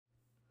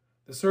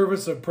The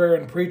service of prayer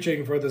and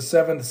preaching for the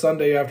 7th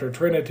Sunday after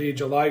Trinity,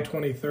 July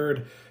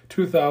 23rd,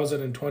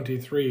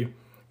 2023.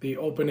 The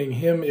opening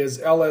hymn is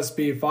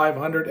LSB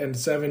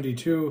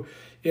 572,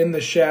 In the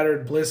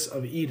Shattered Bliss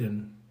of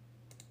Eden.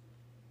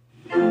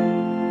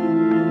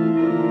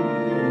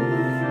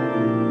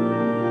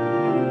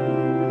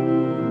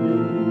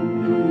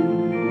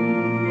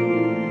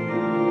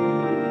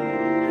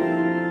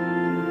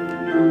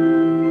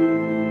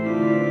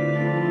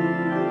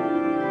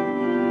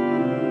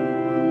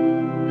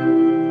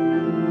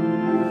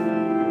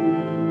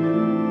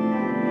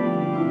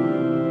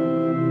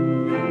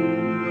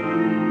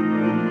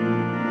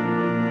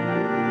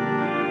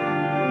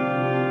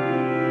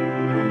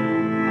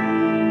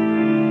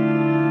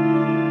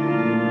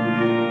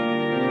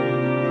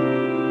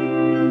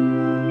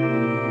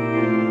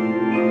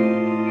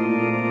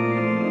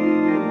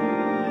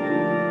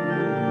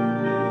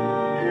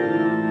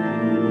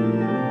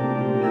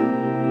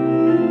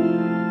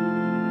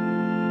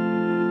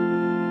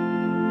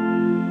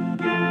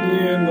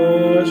 In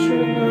the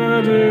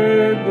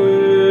shattered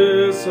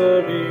bliss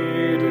of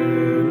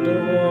Eden,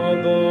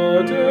 on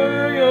the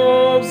day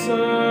of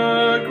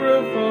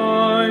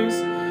sacrifice,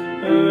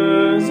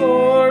 as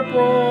our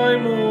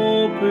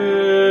primal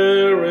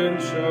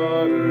parent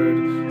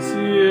shuddered,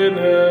 sin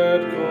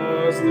had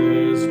caused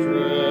this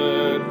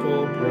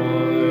dreadful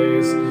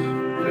price.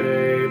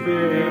 Faith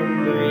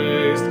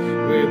embraced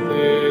with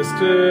this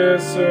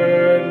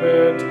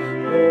discernment,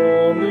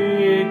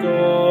 only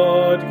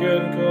God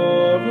can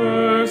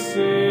cover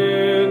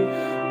sin,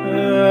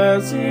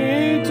 as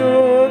he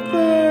took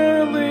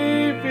their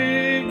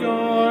leafy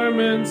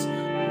garments,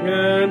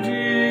 and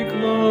he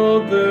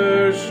clothed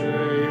their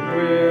shame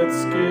with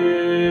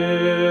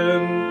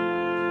skin.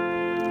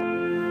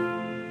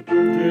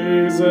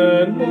 Days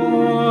and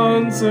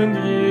months and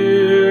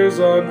years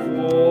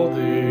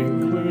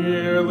unfolding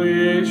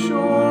clearly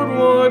showed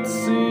what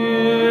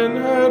sin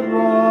had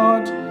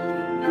wrought.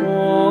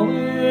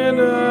 Fallen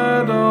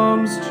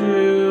Adam's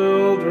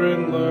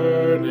children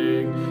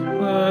learning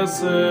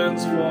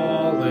lessons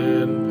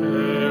fallen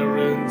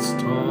parents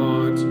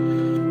taught.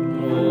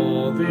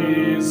 All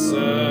these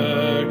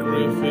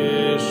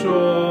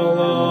sacrificial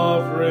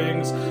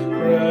offerings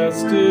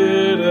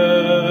crested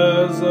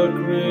as a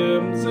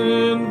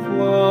crimson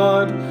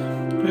flood.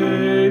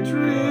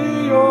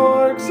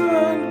 Patriarchs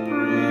and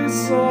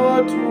priests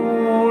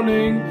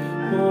atoning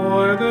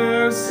for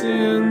their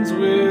sins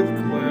with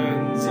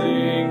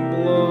cleansing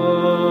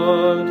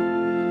blood.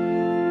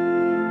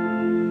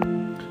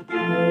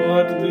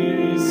 What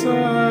these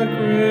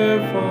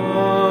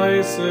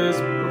sacrifices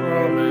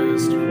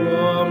promised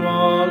from a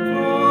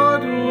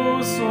God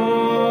who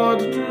sought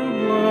to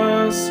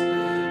bless,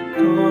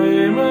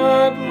 came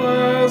at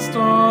last a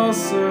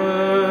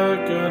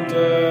second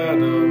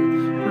Adam,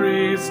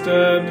 priest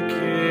and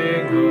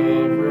king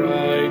of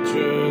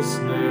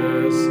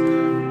righteousness,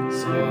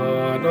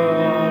 Son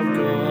of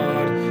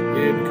God,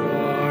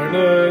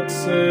 incarnate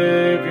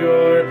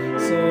Savior,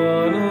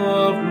 Son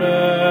of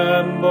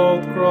Man,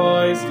 both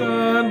Christ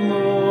and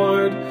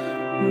Lord,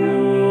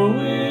 who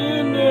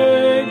in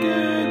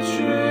naked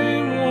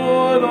shame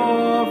would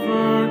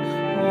offer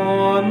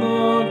on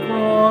the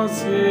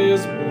cross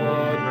his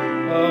blood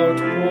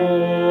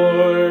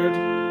outpoured.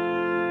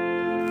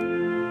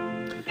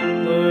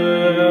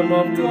 Lamb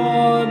of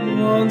God,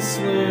 once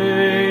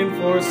slain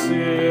for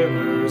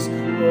sinners,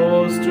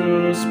 rose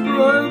to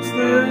spread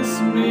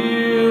this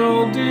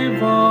meal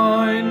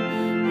divine.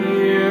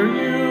 Here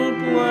you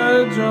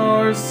pledge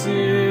our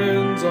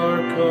sins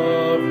are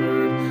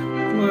covered,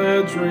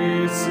 pledge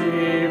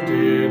received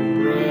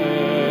in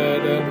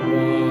bread and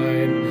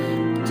wine.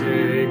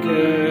 Take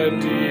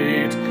and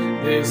eat,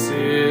 this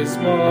is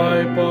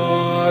my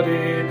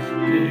body,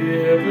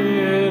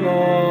 given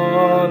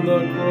on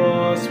the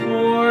cross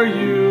for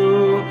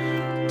you.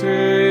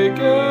 Take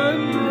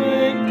and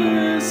drink,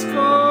 this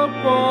cup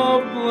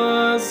of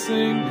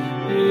blessing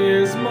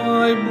is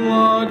my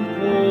blood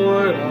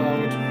poured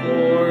out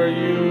for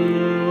you.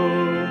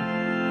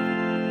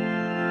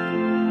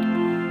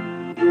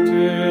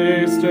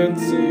 Taste and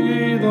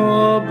see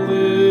the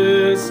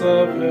bliss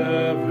of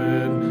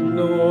heaven,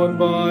 known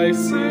by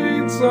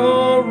saints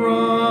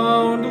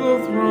around the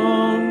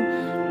throne,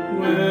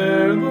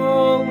 where the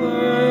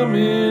Lamb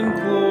in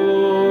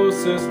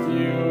closest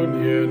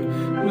union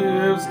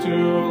lives to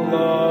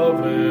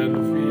love and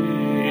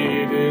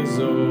feed his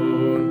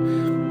own.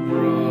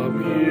 From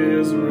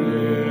his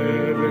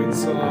riven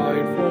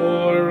side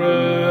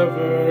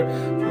forever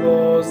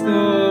flows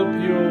the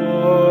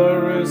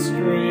purest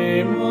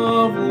stream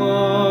of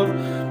love,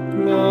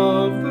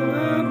 love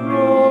that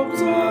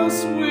robes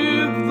us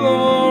with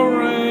the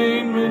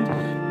raiment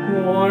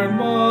worn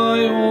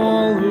by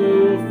all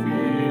who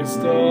feast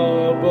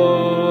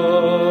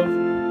above.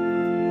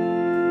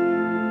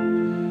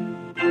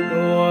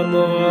 On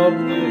the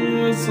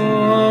bliss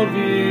of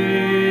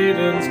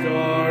Eden's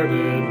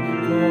garden,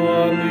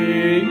 on the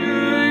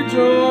age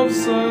of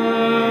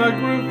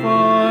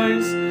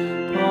sacrifice,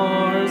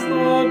 ours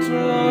the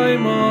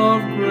time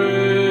of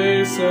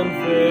grace and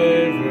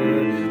favor,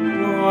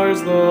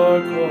 ours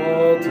the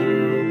call to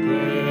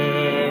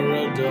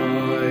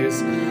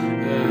paradise.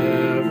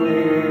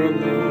 Ever,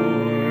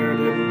 Lord,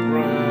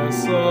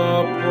 impress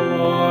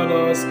upon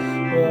us,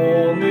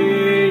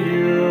 only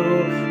you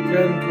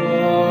can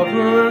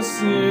cover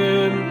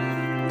sin.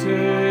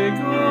 Take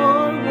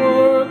our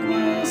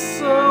worthless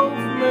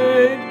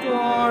self-made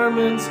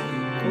garments,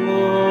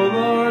 clothe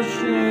our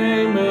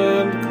shame,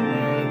 and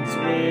cleanse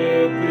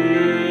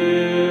within.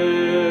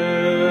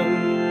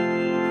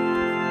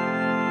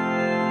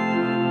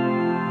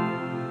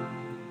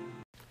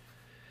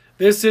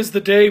 This is the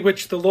day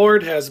which the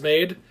Lord has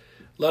made.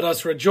 Let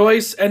us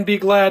rejoice and be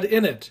glad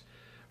in it.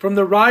 From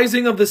the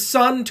rising of the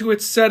sun to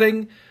its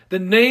setting, the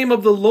name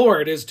of the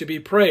Lord is to be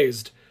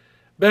praised.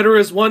 Better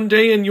is one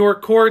day in your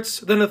courts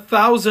than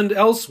 1,000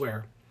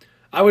 elsewhere.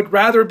 I would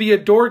rather be a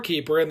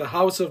doorkeeper in the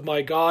house of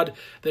my God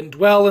than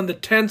dwell in the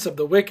tents of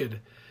the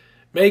wicked.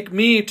 Make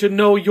me to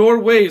know your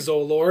ways, O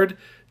Lord.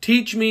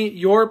 Teach me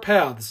your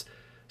paths.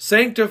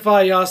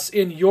 Sanctify us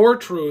in your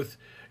truth.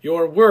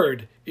 Your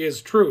word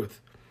is truth.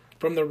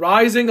 From the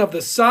rising of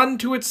the sun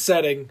to its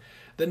setting,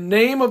 the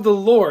name of the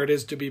Lord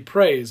is to be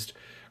praised.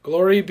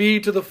 Glory be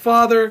to the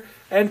Father,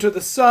 and to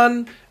the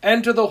Son,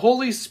 and to the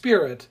Holy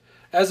Spirit,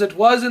 as it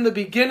was in the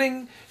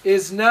beginning,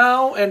 is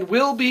now, and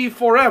will be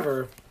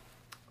forever.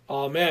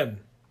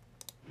 Amen.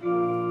 The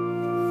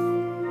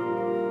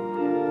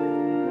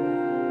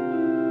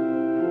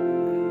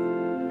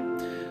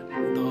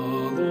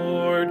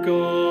Lord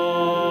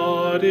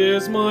God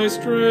is my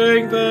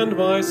strength and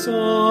my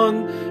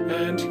song,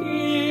 and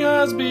he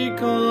has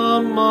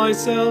become my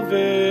salvation.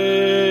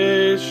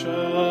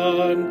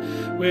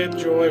 With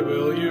joy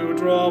will you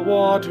draw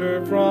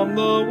water from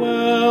the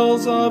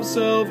wells of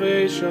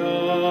salvation,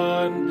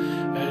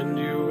 and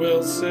you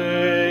will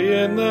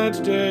say in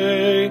that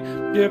day,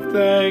 give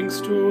thanks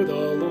to the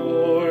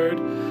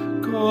Lord.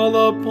 Call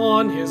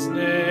upon his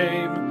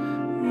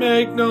name,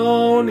 make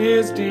known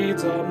his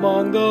deeds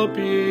among the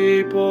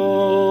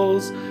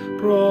peoples.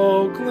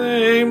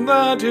 Proclaim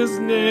that his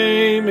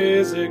name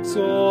is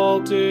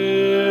exalted.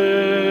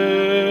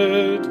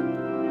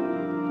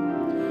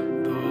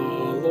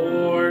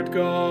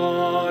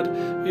 God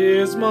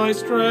is my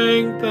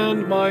strength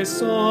and my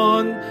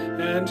song,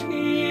 and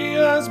he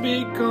has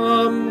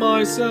become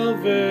my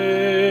salvation.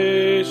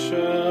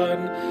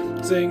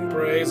 Sing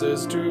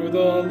praises to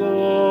the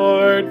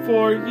Lord,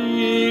 for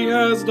he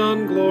has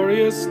done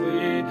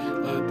gloriously.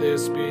 Let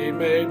this be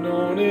made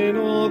known in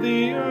all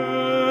the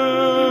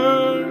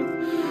earth.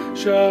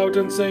 Shout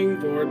and sing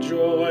for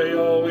joy,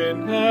 O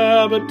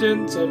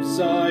inhabitants of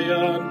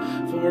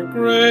Zion, for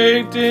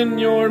great in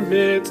your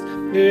midst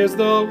is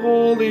the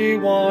Holy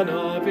One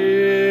of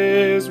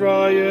Israel.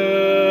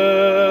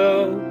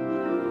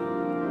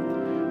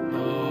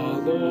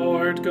 The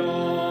Lord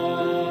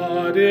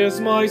God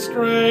is my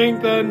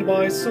strength and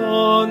my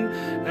song,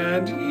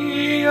 and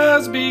he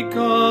has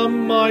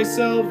become my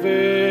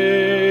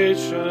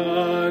salvation.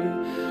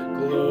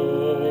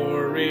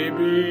 Glory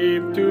be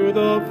to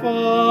the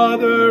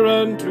Father,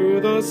 and to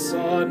the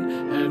Son,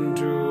 and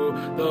to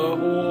the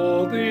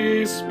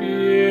Holy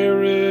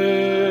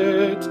Spirit,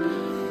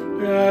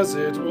 as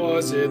it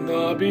was in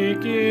the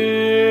beginning,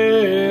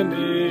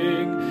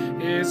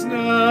 is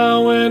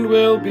now, and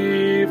will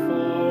be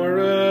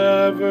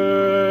forever.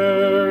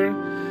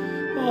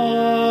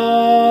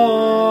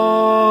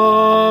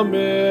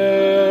 Amen.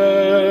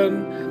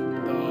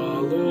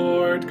 The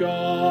Lord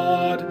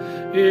God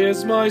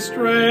is my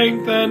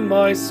strength and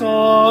my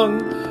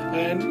song,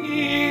 and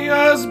he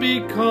has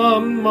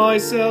become my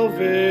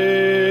salvation.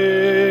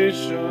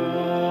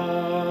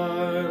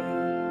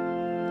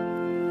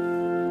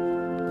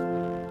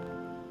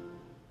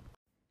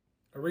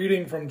 A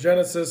reading from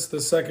Genesis, the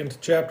 2nd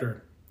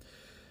chapter.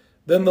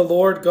 Then the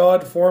Lord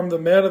God formed the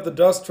man of the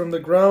dust from the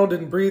ground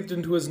and breathed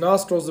into his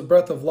nostrils the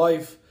breath of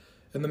life,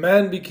 and the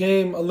man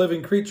became a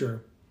living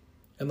creature.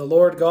 And the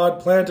Lord God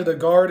planted a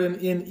garden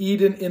in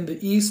Eden in the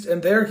east,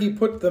 and there he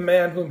put the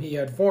man whom he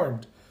had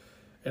formed.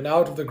 And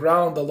out of the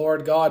ground the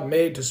Lord God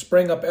made to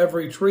spring up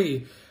every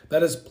tree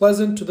that is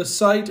pleasant to the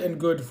sight and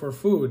good for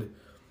food.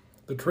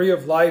 The tree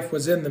of life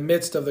was in the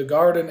midst of the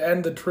garden,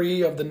 and the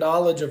tree of the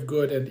knowledge of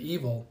good and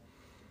evil.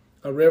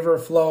 A river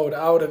flowed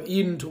out of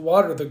Eden to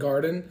water the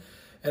garden,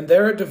 and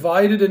there it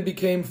divided and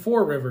became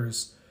 4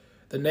 rivers.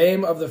 The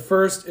name of the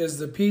first is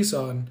the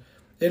Pison.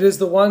 It is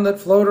the one that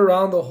flowed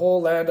around the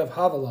whole land of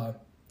Havilah,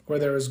 where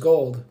there is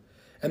gold.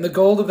 And the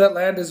gold of that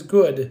land is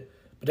good.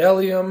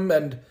 Bdellium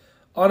and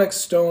onyx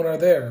stone are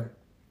there.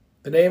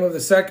 The name of the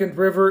second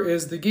river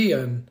is the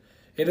Gihon.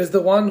 It is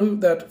the one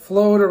that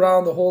flowed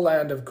around the whole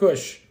land of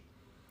Cush.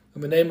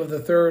 And the name of the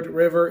third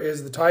river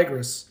is the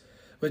Tigris,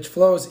 which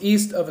flows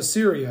east of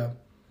Assyria.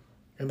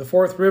 And the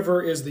 4th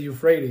river is the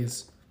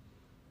Euphrates.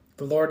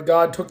 The Lord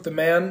God took the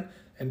man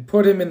and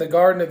put him in the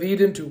Garden of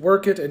Eden to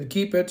work it and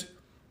keep it.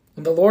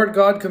 And the Lord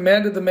God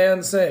commanded the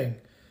man, saying,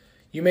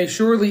 You may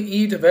surely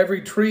eat of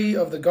every tree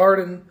of the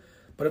garden,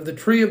 but of the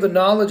tree of the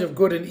knowledge of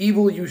good and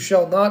evil you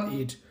shall not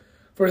eat,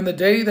 for in the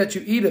day that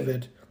you eat of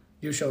it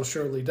you shall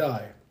surely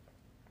die.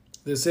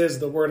 This is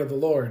the word of the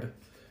Lord.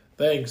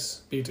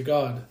 Thanks be to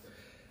God.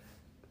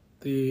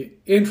 The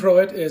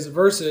introit is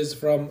verses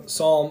from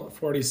Psalm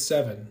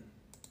 47.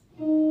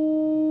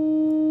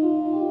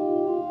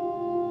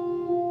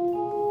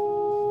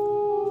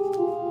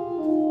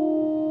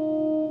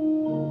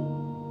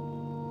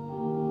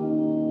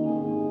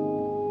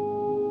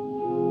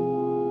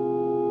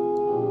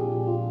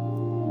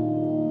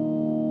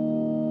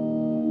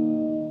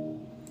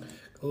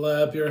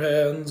 Clap your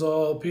hands,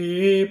 all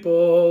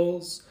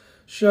peoples.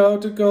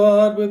 Shout to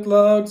God with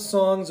loud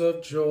songs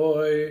of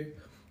joy.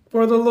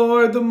 For the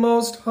Lord the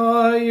Most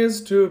High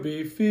is to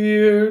be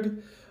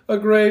feared, a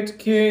great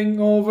King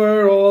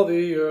over all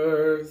the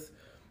earth.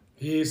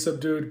 He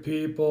subdued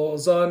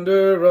peoples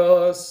under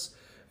us,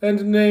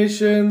 and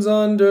nations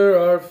under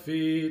our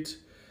feet.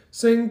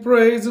 Sing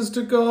praises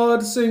to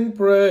God, sing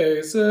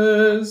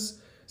praises.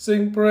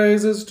 Sing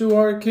praises to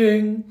our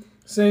King,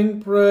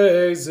 sing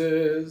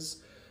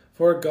praises.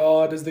 For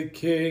God is the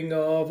King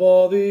of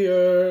all the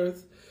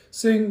earth.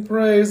 Sing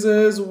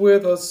praises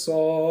with a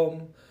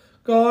psalm.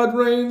 God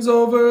reigns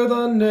over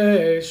the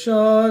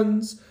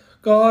nations.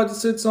 God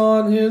sits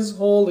on his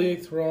holy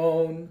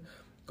throne.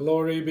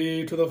 Glory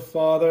be to the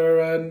Father,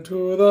 and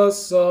to the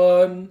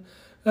Son,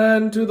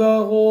 and to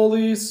the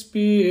Holy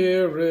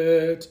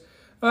Spirit,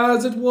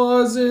 as it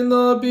was in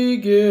the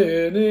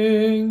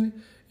beginning,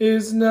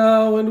 is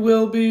now, and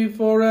will be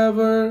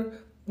forever.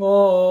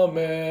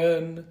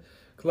 Amen.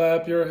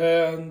 Clap your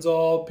hands,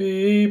 all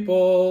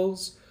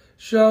peoples.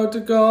 Shout to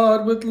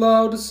God with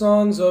loud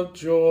songs of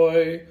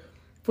joy.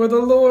 For the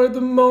Lord the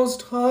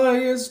Most High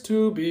is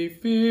to be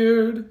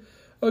feared,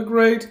 a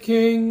great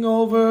King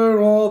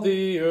over all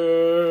the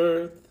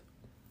earth.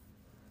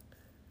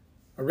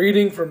 A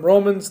reading from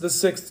Romans, the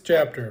 6th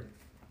chapter.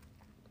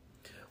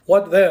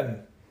 What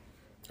then?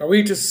 Are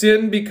we to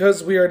sin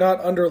because we are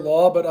not under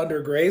law but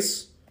under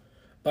grace?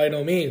 By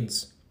no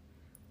means.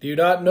 Do you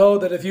not know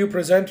that if you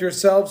present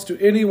yourselves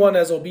to anyone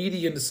as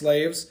obedient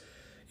slaves,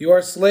 you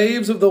are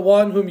slaves of the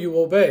one whom you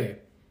obey,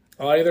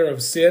 either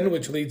of sin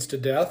which leads to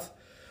death,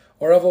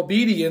 or of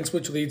obedience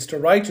which leads to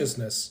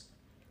righteousness?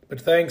 But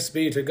thanks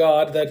be to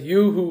God that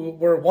you who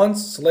were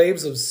once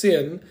slaves of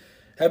sin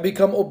have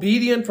become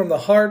obedient from the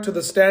heart to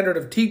the standard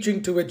of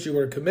teaching to which you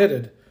were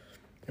committed,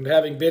 and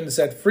having been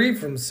set free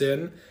from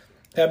sin,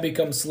 have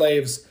become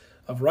slaves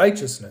of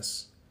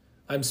righteousness.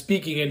 I'm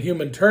speaking in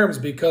human terms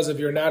because of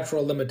your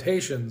natural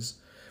limitations.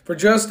 For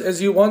just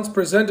as you once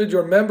presented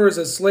your members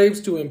as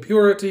slaves to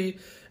impurity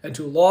and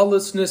to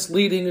lawlessness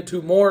leading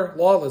to more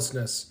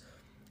lawlessness,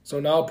 so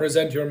now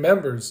present your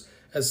members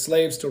as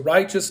slaves to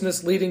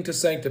righteousness leading to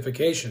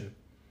sanctification.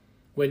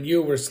 When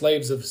you were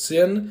slaves of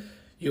sin,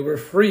 you were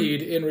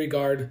freed in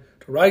regard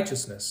to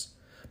righteousness.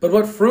 But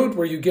what fruit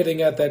were you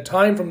getting at that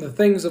time from the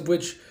things of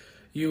which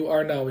you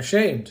are now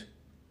ashamed?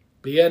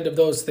 The end of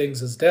those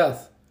things is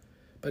death.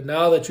 But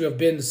now that you have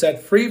been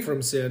set free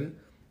from sin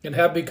and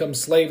have become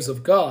slaves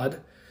of God,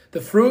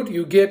 the fruit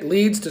you get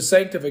leads to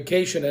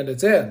sanctification and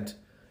its end,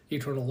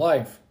 eternal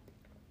life.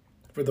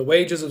 For the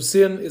wages of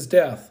sin is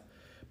death,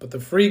 but the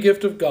free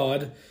gift of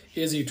God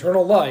is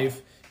eternal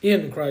life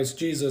in Christ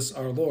Jesus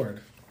our Lord.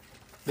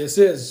 This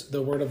is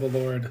the word of the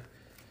Lord.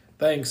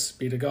 Thanks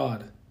be to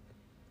God.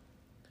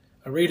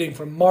 A reading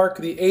from Mark,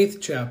 the 8th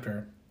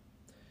chapter.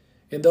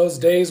 In those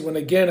days when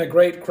again a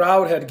great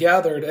crowd had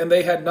gathered, and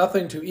they had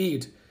nothing to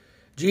eat,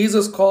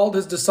 Jesus called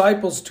his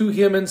disciples to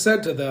him and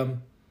said to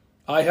them,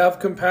 I have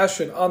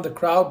compassion on the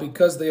crowd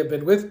because they have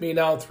been with me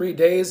now 3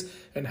 days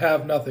and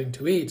have nothing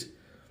to eat.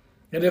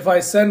 And if I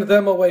send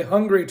them away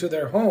hungry to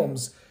their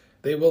homes,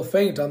 they will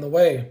faint on the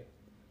way.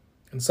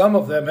 And some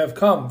of them have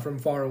come from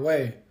far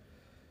away.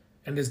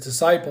 And his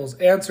disciples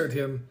answered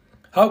him,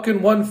 How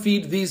can one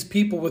feed these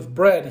people with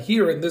bread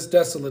here in this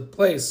desolate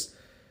place?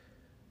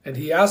 And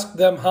he asked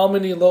them, How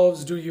many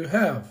loaves do you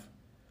have?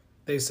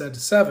 They said,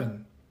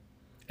 7.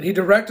 And he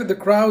directed the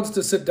crowds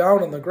to sit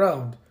down on the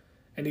ground.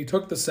 And he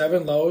took the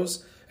 7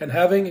 loaves, and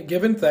having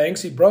given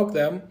thanks, he broke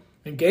them,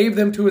 and gave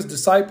them to his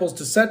disciples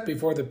to set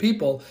before the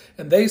people,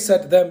 and they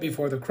set them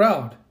before the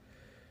crowd.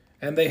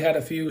 And they had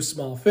a few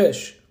small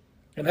fish.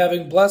 And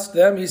having blessed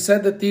them, he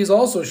said that these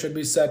also should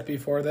be set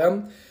before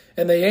them.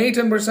 And they ate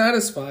and were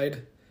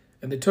satisfied.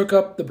 And they took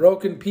up the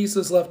broken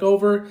pieces left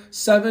over,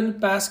 7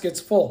 baskets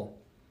full.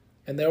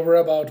 And there were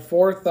about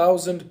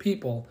 4,000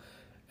 people,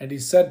 and he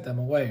sent them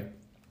away.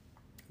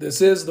 This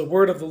is the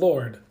word of the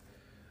Lord.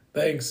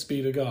 Thanks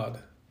be to God.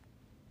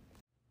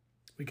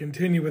 We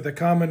continue with a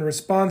common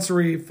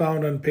responsory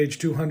found on page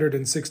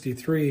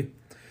 263.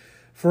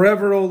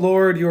 Forever, O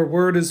Lord, your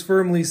word is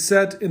firmly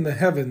set in the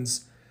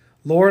heavens.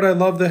 Lord, I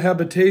love the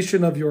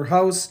habitation of your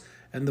house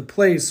and the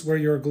place where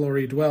your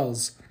glory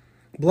dwells.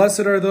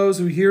 Blessed are those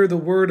who hear the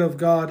word of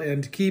God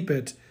and keep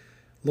it.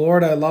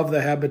 Lord, I love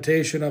the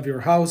habitation of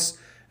your house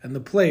and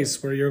the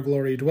place where your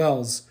glory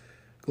dwells.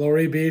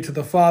 Glory be to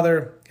the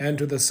Father, and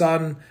to the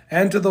Son,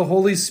 and to the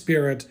Holy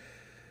Spirit.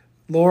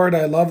 Lord,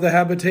 I love the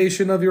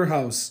habitation of your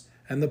house,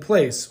 and the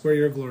place where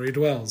your glory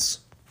dwells.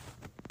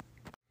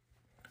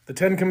 The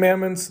 10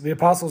 Commandments, the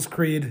Apostles'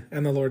 Creed,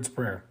 and the Lord's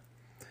Prayer.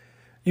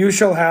 You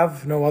shall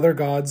have no other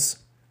gods.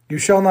 You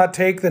shall not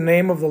take the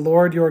name of the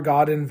Lord your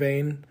God in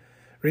vain.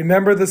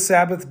 Remember the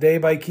Sabbath day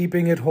by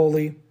keeping it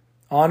holy.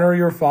 Honor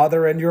your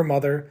father and your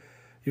mother.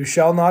 You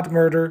shall not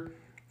murder.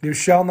 You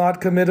shall not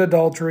commit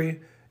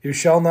adultery. You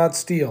shall not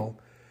steal.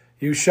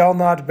 You shall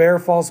not bear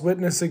false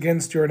witness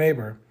against your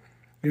neighbor.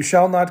 You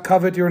shall not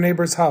covet your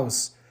neighbor's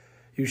house.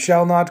 You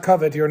shall not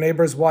covet your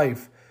neighbor's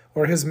wife,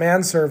 or his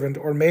manservant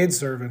or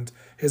maidservant,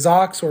 his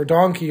ox or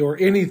donkey, or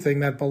anything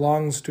that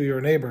belongs to your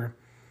neighbor.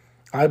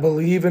 I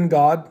believe in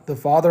God, the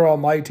Father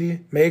Almighty,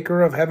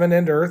 maker of heaven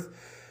and earth,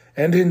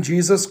 and in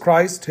Jesus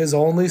Christ, his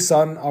only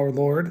Son, our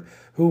Lord,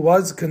 who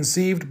was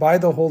conceived by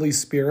the Holy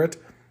Spirit,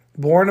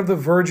 born of the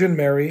Virgin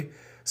Mary,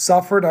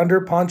 suffered under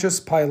Pontius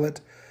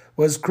Pilate,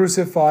 was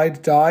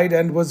crucified, died,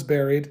 and was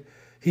buried.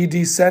 He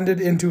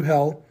descended into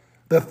hell.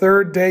 The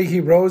third day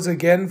he rose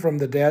again from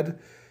the dead.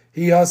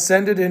 He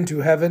ascended into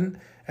heaven,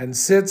 and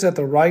sits at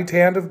the right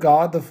hand of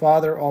God the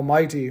Father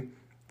Almighty.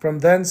 From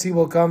thence he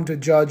will come to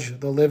judge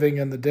the living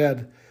and the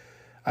dead.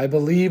 I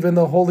believe in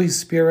the Holy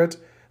Spirit,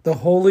 the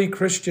holy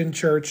Christian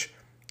Church,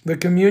 the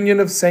communion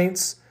of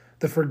saints,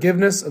 the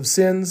forgiveness of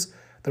sins,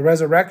 the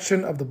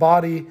resurrection of the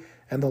body,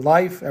 and the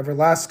life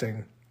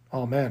everlasting.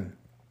 Amen.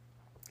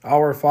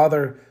 Our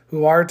Father,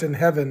 who art in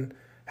heaven,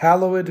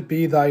 hallowed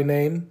be thy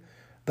name.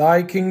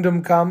 Thy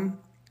kingdom come,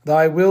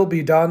 thy will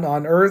be done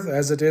on earth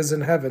as it is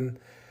in heaven.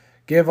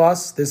 Give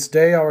us this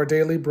day our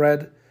daily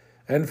bread,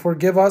 and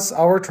forgive us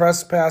our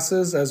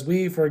trespasses as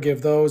we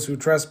forgive those who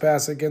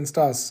trespass against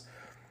us.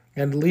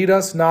 And lead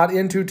us not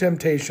into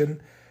temptation,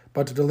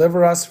 but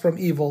deliver us from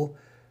evil.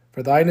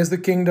 For thine is the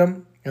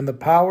kingdom, and the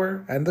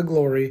power, and the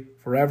glory,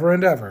 forever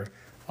and ever.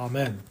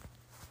 Amen.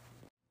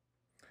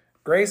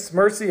 Grace,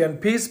 mercy, and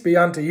peace be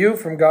unto you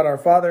from God our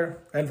Father,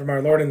 and from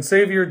our Lord and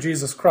Savior,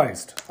 Jesus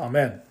Christ.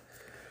 Amen.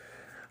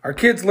 Our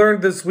kids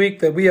learned this week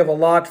that we have a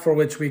lot for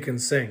which we can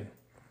sing.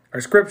 Our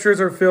scriptures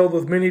are filled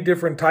with many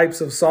different types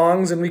of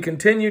songs, and we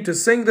continue to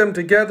sing them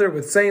together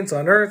with saints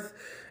on earth,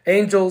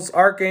 angels,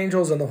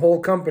 archangels, and the whole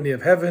company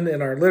of heaven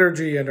in our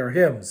liturgy and our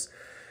hymns.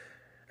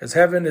 As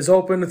heaven is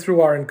opened through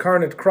our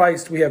incarnate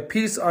Christ, we have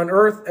peace on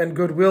earth and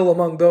goodwill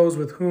among those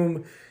with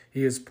whom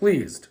he is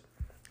pleased.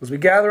 As we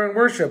gather in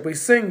worship, we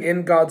sing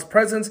in God's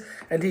presence,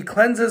 and he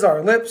cleanses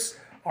our lips,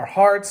 our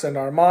hearts, and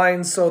our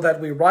minds so that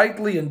we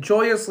rightly and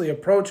joyously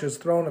approach his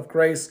throne of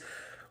grace,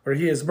 where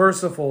he is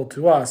merciful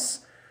to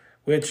us,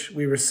 which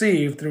we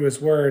receive through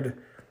his word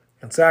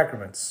and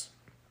sacraments.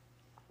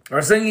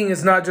 Our singing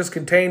is not just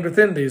contained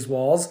within these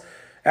walls.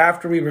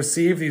 After we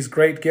receive these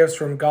great gifts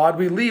from God,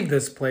 we leave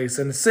this place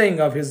and sing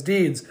of his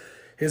deeds,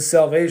 his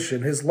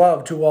salvation, his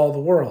love to all the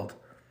world.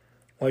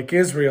 Like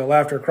Israel,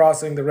 after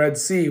crossing the Red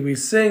Sea, we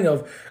sing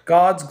of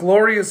God's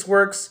glorious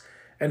works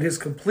and his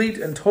complete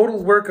and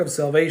total work of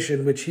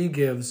salvation which he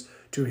gives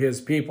to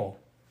his people.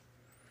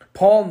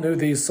 Paul knew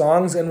these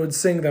songs and would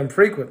sing them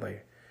frequently.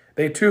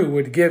 They too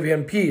would give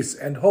him peace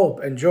and hope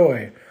and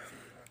joy.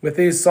 With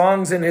these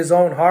songs in his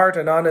own heart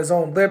and on his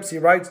own lips, he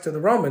writes to the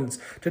Romans.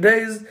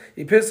 Today's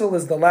epistle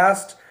is the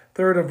last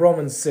third of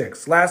Romans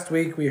 6. Last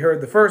week we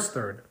heard the first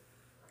third.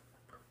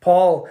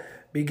 Paul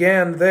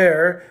began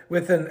there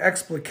with an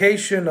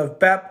explication of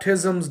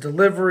baptism's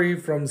delivery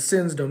from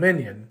sin's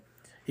dominion.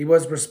 He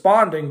was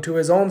responding to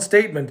his own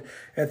statement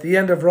at the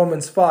end of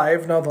Romans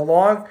 5. Now the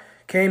law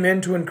came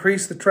in to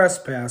increase the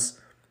trespass,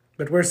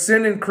 but where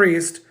sin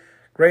increased,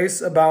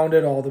 grace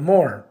abounded all the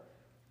more,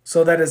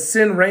 so that as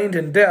sin reigned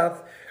in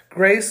death,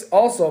 grace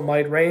also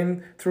might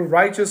reign through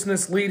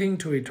righteousness leading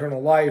to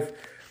eternal life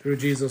through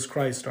Jesus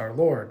Christ our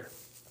Lord.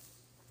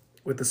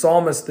 With the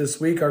psalmist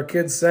this week, our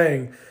kids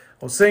sang,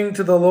 "Oh, sing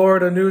to the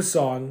Lord a new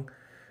song.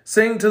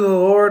 Sing to the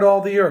Lord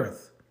all the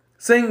earth.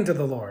 Sing to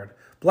the Lord.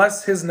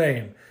 Bless his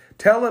name.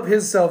 Tell of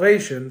his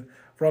salvation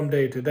from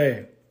day to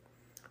day."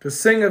 To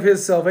sing of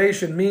his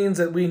salvation means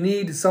that we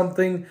need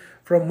something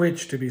from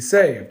which to be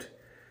saved.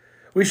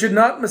 We should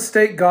not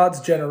mistake God's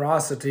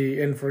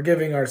generosity in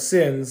forgiving our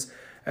sins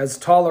as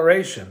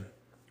toleration,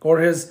 or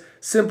his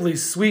simply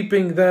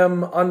sweeping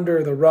them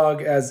under the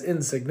rug as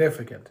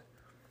insignificant.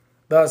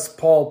 Thus,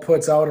 Paul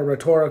puts out a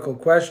rhetorical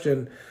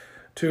question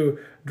to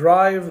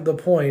drive the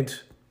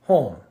point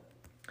home.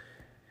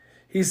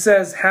 He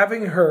says,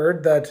 having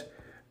heard that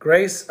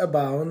grace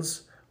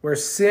abounds where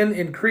sin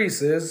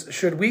increases,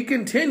 should we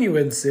continue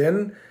in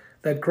sin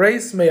that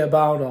grace may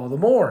abound all the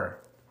more?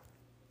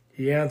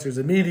 He answers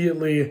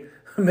immediately,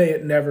 may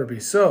it never be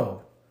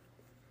so.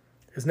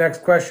 His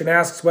next question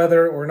asks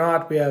whether or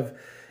not we have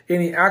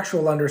any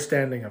actual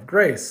understanding of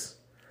grace.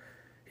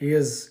 He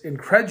is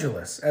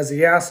incredulous as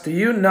he asks, do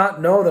you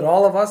not know that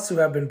all of us who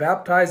have been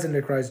baptized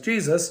into Christ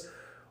Jesus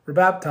were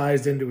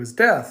baptized into his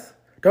death?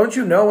 Don't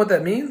you know what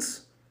that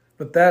means?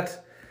 What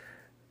that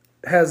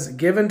has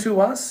given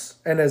to us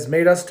and has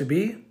made us to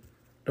be?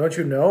 Don't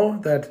you know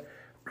that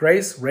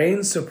grace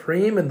reigns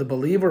supreme in the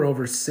believer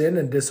over sin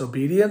and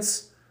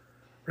disobedience?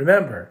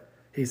 Remember,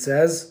 he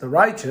says, the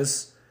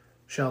righteous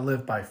shall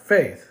live by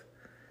faith.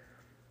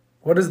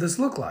 What does this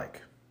look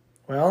like?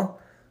 Well,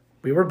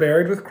 we were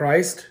buried with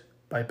Christ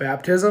by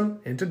baptism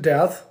into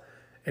death,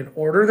 in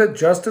order that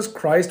just as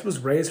Christ was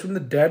raised from the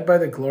dead by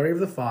the glory of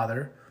the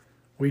Father,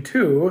 we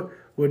too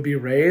would be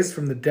raised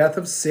from the death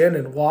of sin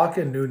and walk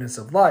in newness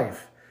of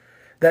life.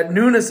 That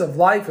newness of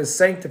life is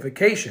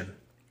sanctification,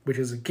 which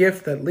is a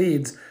gift that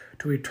leads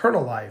to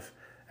eternal life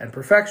and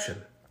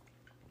perfection.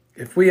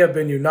 If we have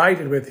been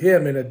united with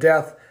him in a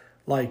death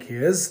like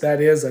his,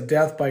 that is, a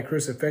death by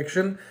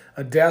crucifixion,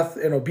 a death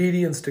in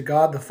obedience to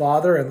God the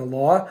Father and the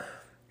law,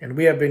 and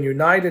we have been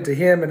united to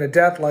him in a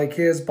death like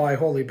his by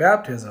holy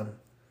baptism,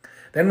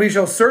 then we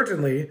shall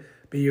certainly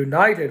be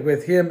united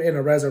with him in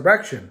a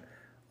resurrection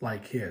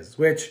like his,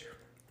 which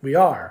we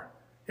are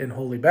in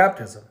holy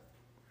baptism.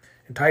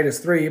 In Titus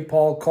 3,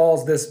 Paul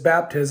calls this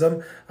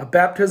baptism a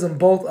baptism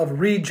both of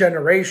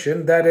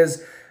regeneration, that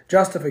is,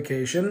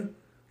 justification,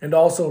 and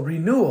also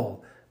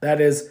renewal, that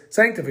is,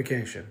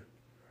 sanctification.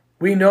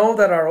 We know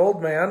that our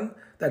old man,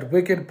 that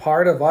wicked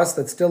part of us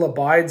that still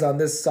abides on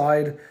this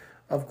side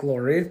of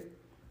glory,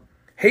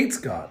 hates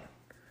God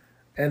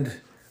and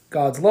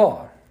God's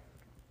law.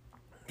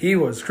 He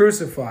was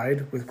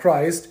crucified with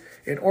Christ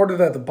in order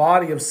that the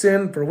body of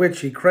sin for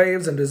which he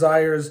craves and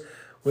desires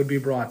would be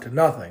brought to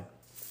nothing.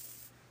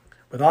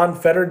 With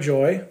unfettered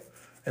joy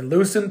and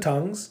loosened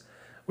tongues,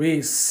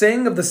 we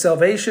sing of the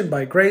salvation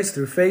by grace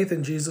through faith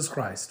in Jesus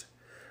Christ.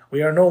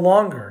 We are no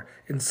longer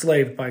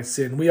enslaved by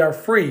sin. We are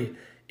free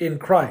in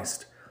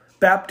Christ.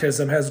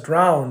 Baptism has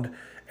drowned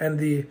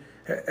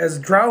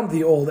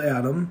the old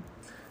Adam,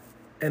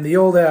 and the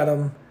old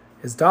Adam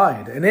has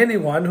died. And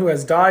anyone who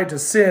has died to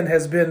sin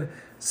has been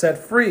set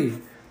free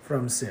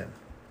from sin.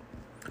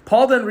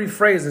 Paul then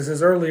rephrases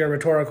his earlier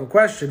rhetorical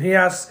question. He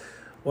asks,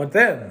 what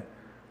then?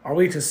 Are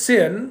we to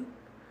sin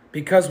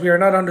because we are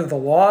not under the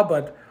law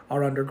but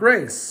are under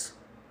grace?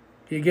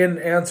 He again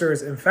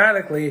answers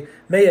emphatically,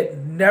 may it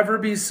never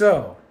be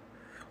so.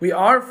 We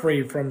are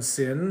free from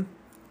sin,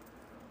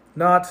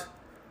 not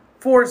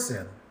for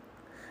sin.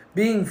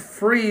 Being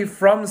free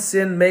from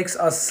sin makes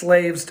us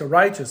slaves to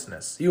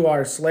righteousness. You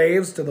are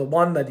slaves to the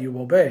one that you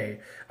obey.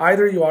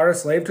 Either you are a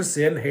slave to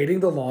sin, hating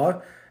the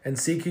law and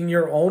seeking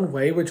your own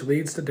way, which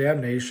leads to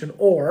damnation,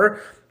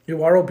 or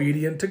you are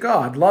obedient to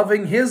God,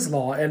 loving his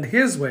law and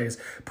his ways,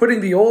 putting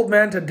the old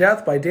man to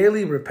death by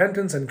daily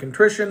repentance and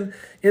contrition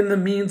in the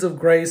means of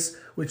grace,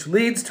 which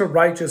leads to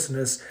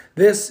righteousness.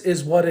 This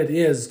is what it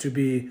is to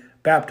be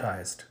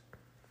baptized.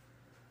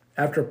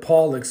 After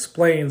Paul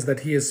explains that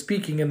he is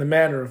speaking in the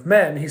manner of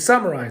men, he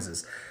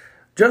summarizes,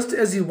 just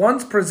as you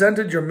once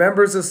presented your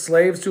members as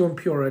slaves to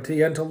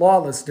impurity and to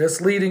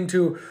lawlessness, leading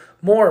to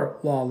more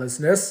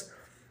lawlessness,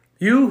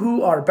 you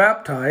who are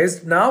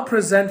baptized now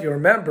present your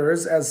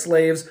members as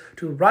slaves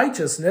to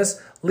righteousness,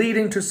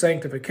 leading to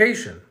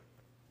sanctification.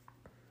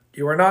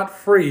 You are not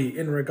free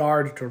in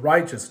regard to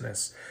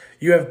righteousness.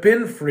 You have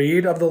been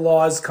freed of the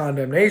law's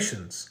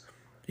condemnations.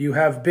 You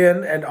have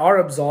been and are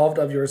absolved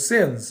of your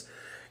sins.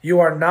 You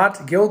are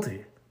not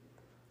guilty.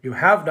 You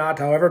have not,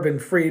 however, been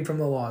freed from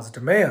the law's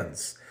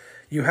demands.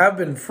 You have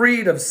been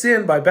freed of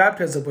sin by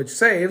baptism which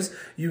saves.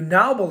 You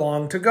now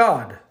belong to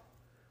God.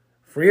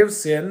 Free of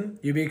sin,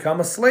 you become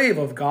a slave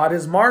of God.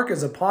 His mark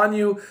is upon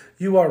you.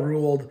 You are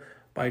ruled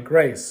by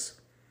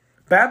grace.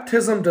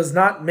 Baptism does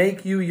not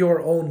make you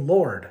your own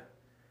Lord.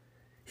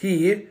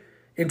 He,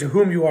 into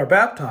whom you are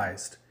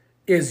baptized,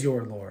 is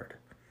your Lord.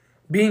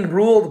 Being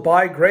ruled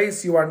by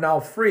grace, you are now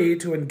free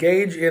to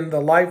engage in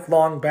the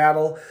lifelong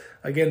battle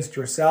against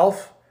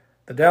yourself,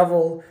 the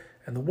devil,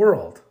 and the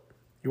world.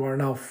 You are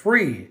now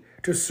free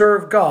to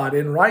serve God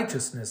in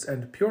righteousness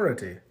and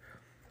purity.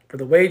 For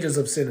the wages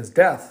of sin is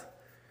death,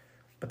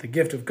 but the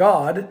gift of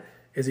God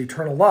is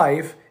eternal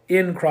life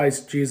in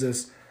Christ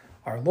Jesus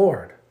our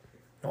Lord.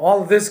 Now,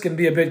 all of this can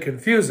be a bit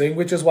confusing,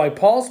 which is why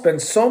Paul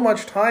spends so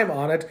much time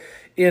on it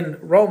in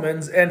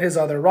Romans and his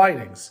other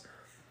writings.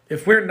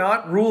 If we're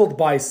not ruled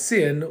by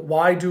sin,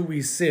 why do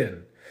we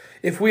sin?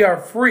 If we are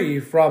free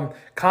from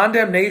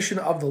condemnation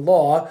of the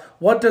law,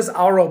 what does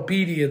our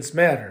obedience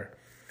matter?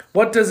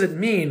 What does it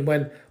mean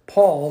when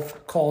Paul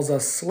calls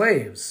us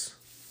slaves?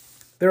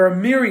 There are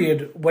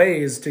myriad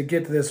ways to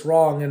get this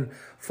wrong and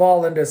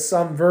fall into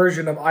some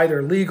version of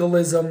either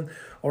legalism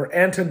or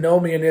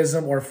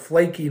antinomianism or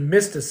flaky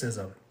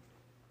mysticism.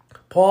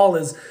 Paul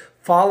is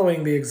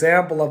following the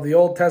example of the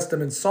Old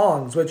Testament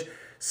songs, which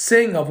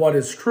sing of what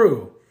is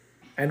true,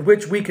 and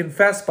which we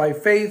confess by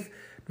faith,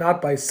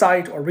 not by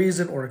sight or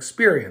reason or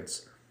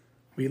experience.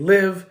 We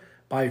live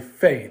by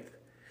faith.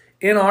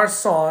 In our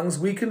songs,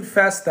 we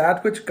confess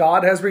that which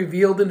God has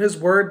revealed in his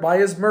word by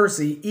his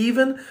mercy,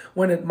 even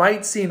when it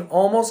might seem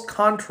almost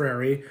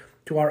contrary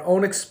to our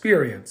own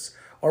experience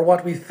or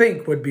what we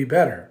think would be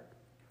better.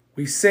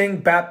 We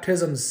sing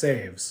baptism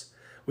saves.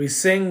 We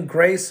sing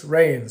grace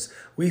reigns.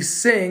 We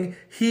sing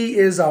he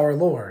is our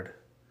Lord.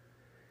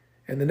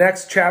 In the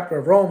next chapter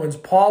of Romans,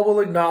 Paul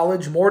will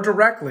acknowledge more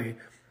directly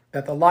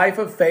that the life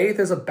of faith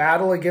is a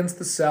battle against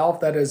the self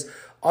that is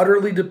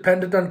utterly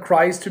dependent on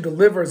Christ who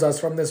delivers us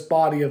from this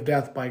body of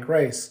death by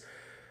grace.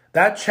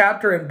 That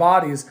chapter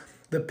embodies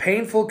the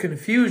painful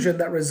confusion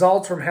that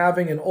results from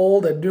having an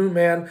old and new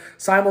man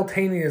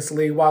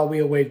simultaneously while we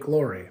await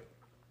glory.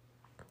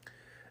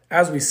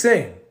 As we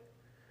sing,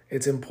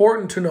 it's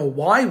important to know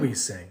why we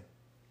sing.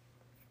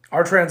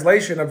 Our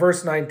translation of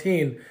verse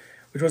 19,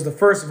 which was the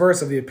first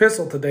verse of the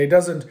epistle today,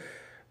 doesn't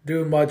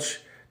do much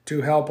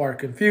to help our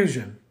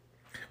confusion.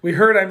 We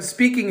heard, I'm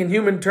speaking in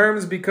human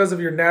terms because of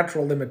your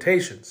natural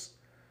limitations.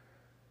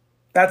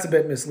 That's a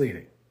bit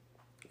misleading.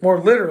 More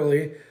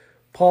literally,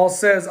 Paul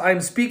says,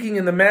 I'm speaking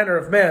in the manner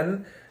of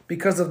men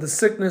because of the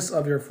sickness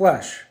of your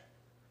flesh.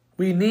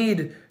 We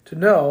need to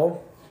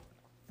know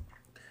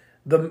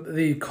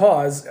the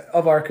cause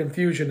of our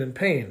confusion and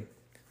pain.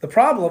 The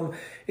problem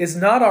is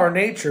not our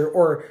nature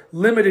or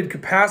limited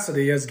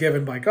capacity as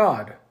given by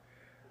God.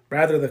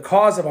 Rather, the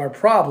cause of our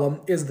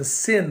problem is the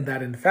sin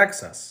that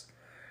infects us.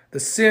 The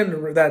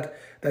sin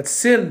that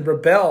sin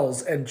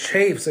rebels and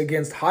chafes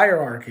against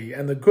hierarchy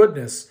and the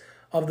goodness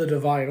of the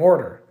divine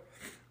order.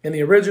 In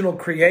the original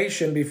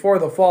creation before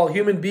the fall,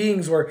 human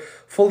beings were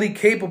fully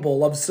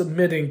capable of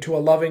submitting to a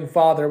loving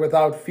Father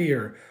without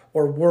fear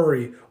or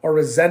worry or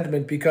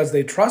resentment because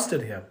they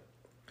trusted him.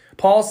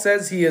 Paul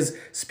says he is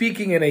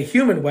speaking in a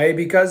human way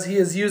because he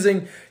is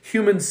using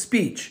human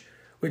speech,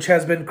 which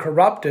has been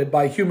corrupted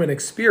by human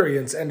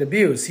experience and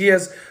abuse. He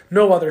has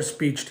no other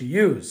speech to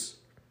use.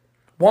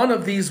 One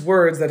of these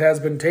words that has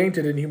been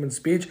tainted in human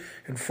speech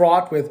and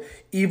fraught with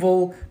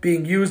evil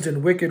being used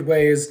in wicked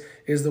ways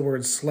is the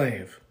word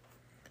slave.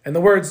 And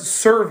the words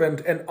servant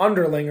and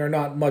underling are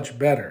not much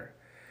better.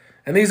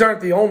 And these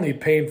aren't the only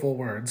painful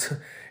words.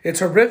 It's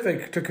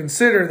horrific to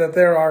consider that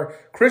there are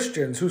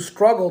Christians who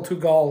struggle to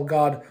call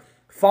God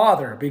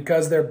Father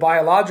because their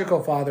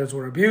biological fathers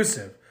were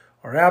abusive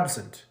or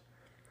absent.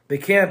 They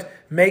can't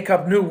make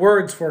up new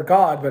words for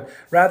God, but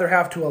rather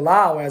have to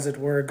allow, as it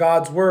were,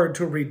 God's word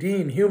to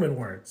redeem human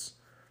words.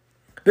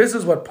 This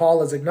is what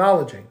Paul is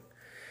acknowledging.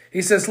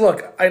 He says,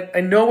 look, I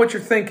know what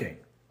you're thinking.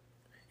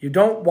 You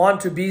don't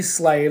want to be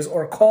slaves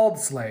or called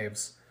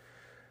slaves,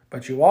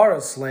 but you are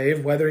a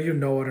slave whether you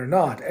know it or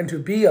not. And to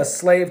be a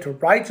slave to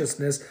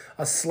righteousness,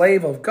 a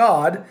slave of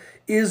God,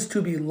 is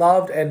to be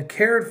loved and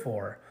cared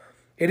for.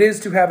 It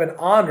is to have an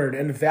honored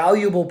and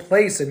valuable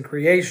place in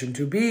creation,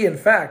 to be, in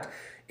fact,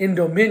 in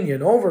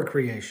dominion over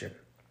creation.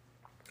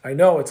 I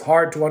know it's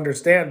hard to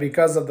understand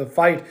because of the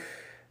fight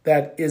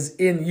that is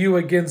in you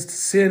against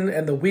sin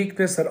and the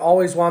weakness that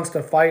always wants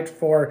to fight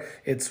for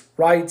its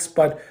rights,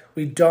 but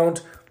we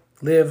don't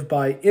live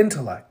by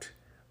intellect.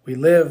 We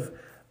live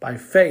by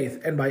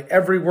faith and by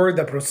every word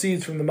that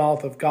proceeds from the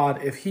mouth of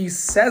God. If he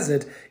says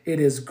it, it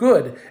is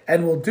good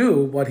and will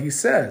do what he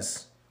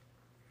says.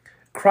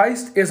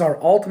 Christ is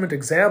our ultimate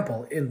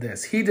example in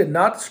this. He did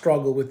not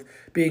struggle with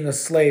being a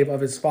slave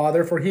of his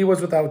Father, for he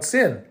was without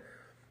sin.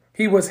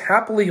 He was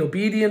happily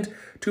obedient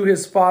to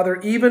his Father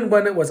even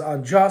when it was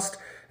unjust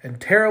and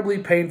terribly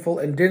painful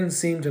and didn't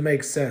seem to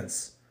make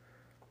sense.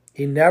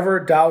 He never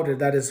doubted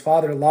that his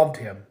Father loved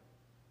him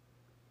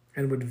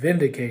and would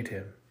vindicate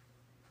him.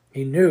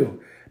 He knew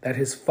that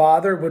his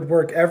Father would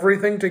work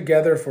everything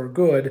together for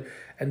good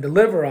and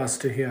deliver us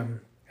to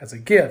him as a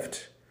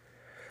gift.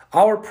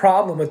 Our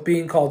problem with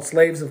being called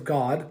slaves of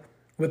God,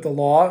 with the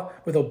law,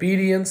 with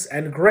obedience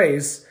and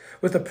grace,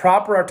 with the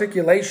proper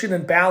articulation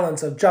and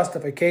balance of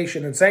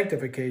justification and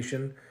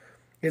sanctification,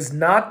 is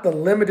not the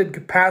limited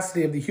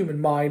capacity of the human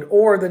mind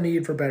or the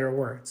need for better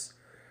words.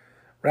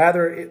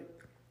 Rather,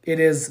 it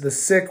is the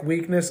sick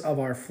weakness of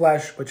our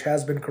flesh which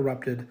has been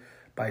corrupted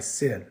by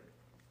sin.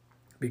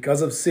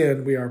 Because of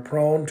sin, we are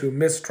prone to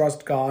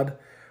mistrust God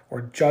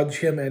or judge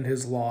him and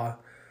his law.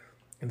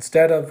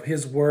 Instead of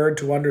his word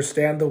to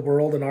understand the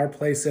world and our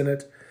place in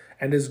it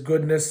and his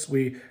goodness,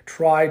 we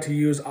try to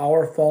use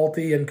our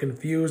faulty and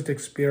confused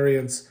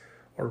experience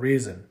or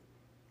reason.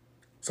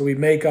 So we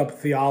make up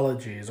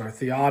theologies or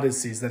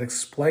theodicies that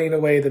explain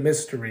away the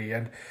mystery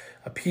and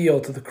appeal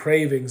to the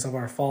cravings of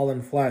our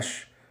fallen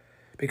flesh.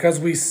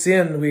 Because we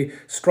sin, we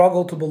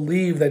struggle to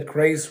believe that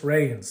grace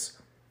reigns,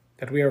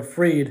 that we are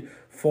freed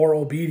for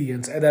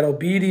obedience, and that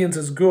obedience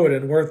is good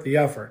and worth the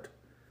effort.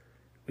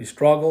 We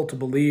struggle to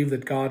believe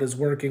that God is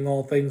working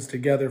all things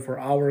together for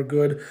our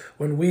good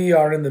when we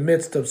are in the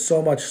midst of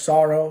so much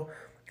sorrow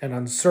and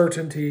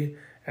uncertainty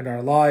and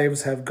our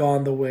lives have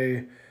gone the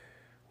way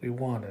we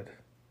wanted.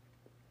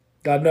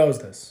 God knows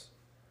this,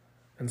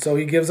 and so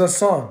he gives us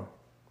song.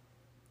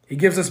 He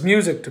gives us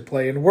music to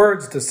play and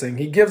words to sing.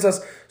 He gives us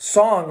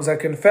songs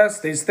that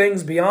confess these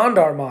things beyond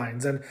our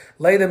minds and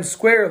lay them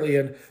squarely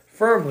and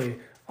firmly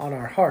on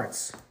our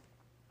hearts.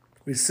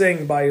 We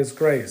sing by his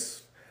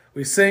grace.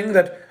 We sing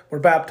that we're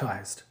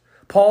baptized.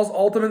 Paul's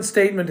ultimate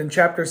statement in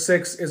chapter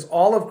 6 is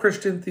all of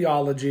Christian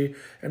theology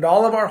and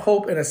all of our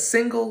hope in a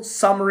single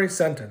summary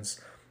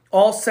sentence,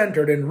 all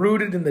centered and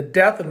rooted in the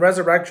death and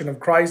resurrection of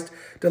Christ,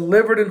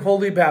 delivered in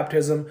holy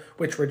baptism,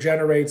 which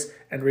regenerates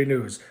and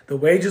renews. The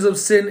wages of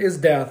sin is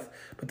death,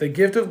 but the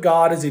gift of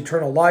God is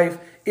eternal life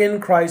in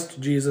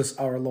Christ Jesus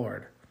our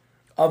Lord.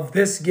 Of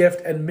this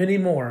gift and many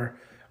more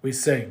we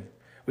sing.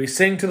 We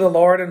sing to the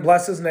Lord and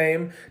bless his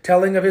name,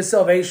 telling of his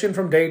salvation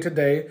from day to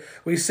day.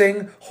 We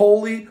sing,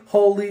 holy,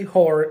 holy,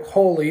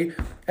 holy,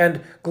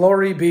 and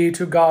glory be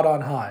to God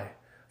on high.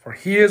 For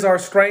he is our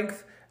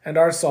strength and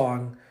our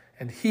song,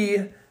 and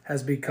he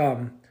has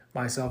become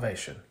my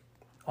salvation.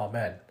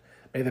 Amen.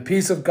 May the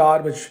peace of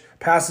God, which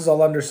passes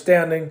all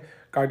understanding,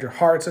 guard your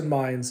hearts and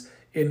minds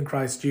in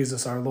Christ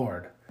Jesus our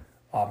Lord.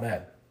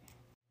 Amen.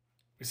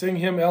 We sing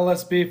hymn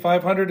LSB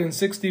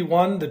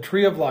 561, The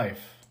Tree of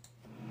Life.